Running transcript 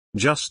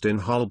Justin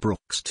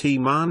Holbrook's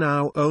team are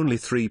now only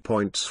 3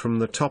 points from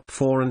the top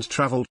 4 and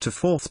travelled to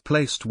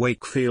 4th-placed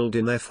Wakefield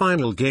in their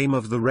final game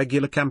of the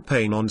regular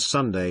campaign on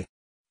Sunday.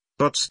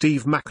 But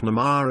Steve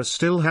McNamara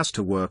still has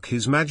to work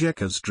his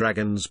magic as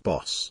Dragons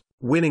boss,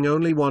 winning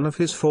only one of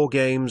his 4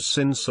 games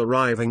since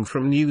arriving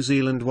from New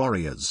Zealand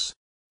Warriors.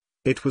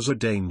 "It was a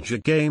danger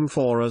game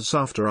for us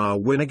after our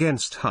win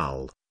against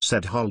Hull,"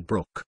 said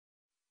Holbrook.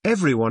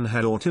 "Everyone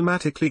had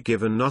automatically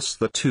given us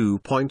the 2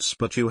 points,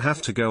 but you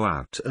have to go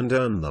out and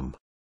earn them.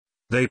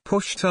 They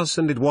pushed us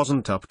and it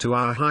wasn't up to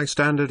our high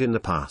standard in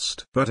the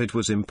past, but it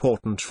was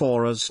important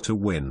for us to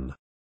win.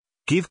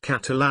 Give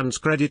Catalans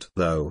credit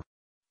though.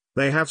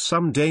 They have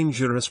some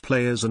dangerous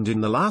players and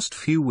in the last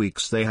few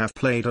weeks they have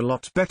played a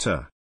lot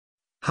better.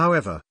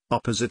 However,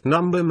 opposite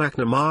number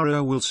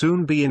McNamara will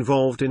soon be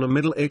involved in a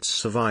middle-8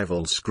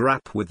 survival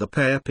scrap with the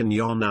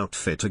Perpignan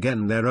outfit,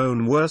 again their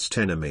own worst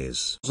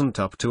enemies. Wasn't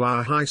up to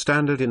our high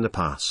standard in the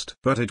past,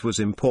 but it was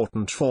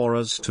important for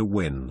us to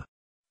win.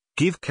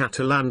 Give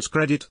Catalans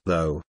credit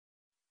though.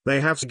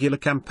 They have a regular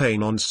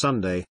campaign on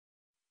Sunday.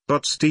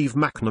 But Steve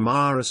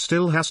McNamara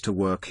still has to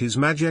work his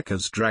magic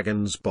as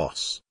Dragons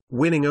boss,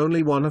 winning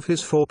only one of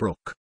his 4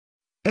 brook.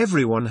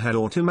 Everyone had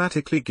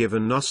automatically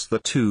given us the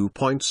 2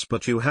 points,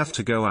 but you have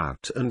to go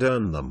out and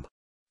earn them.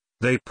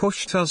 They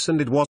pushed us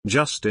and it was."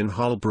 Justin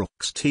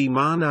Holbrook's team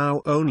are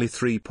now only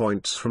 3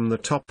 points from the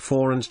top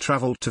 4 and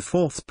travelled to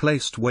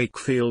 4th-placed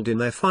Wakefield in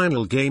their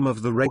final game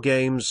of the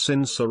games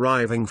since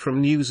arriving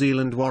from New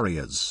Zealand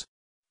Warriors.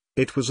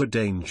 "It was a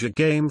danger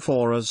game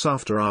for us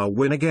after our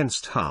win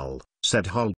against Hull," said Holbrook.